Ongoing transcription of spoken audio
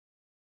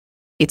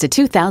It's a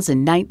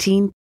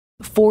 2019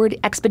 Ford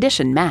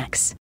Expedition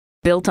Max.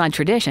 Built on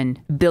tradition,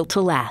 built to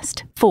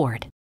last.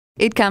 Ford.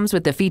 It comes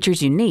with the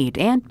features you need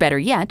and, better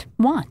yet,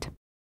 want.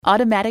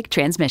 Automatic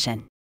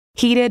transmission.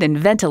 Heated and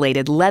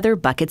ventilated leather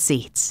bucket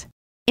seats.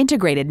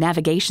 Integrated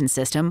navigation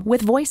system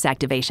with voice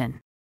activation.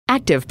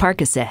 Active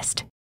Park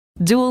Assist.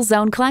 Dual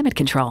zone climate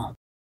control.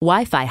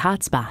 Wi-Fi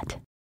hotspot.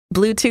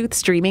 Bluetooth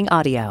streaming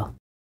audio.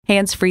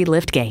 Hands-free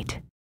liftgate.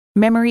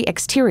 Memory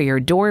exterior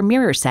door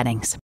mirror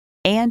settings.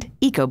 And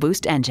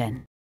EcoBoost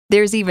engine.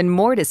 There's even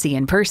more to see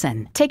in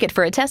person. Take it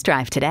for a test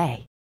drive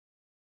today.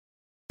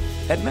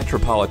 At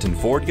Metropolitan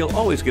Ford, you'll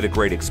always get a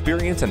great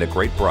experience and a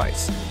great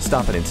price.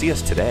 Stop in and see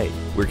us today.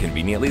 We're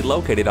conveniently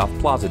located off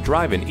Plaza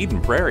Drive in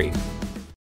Eden Prairie.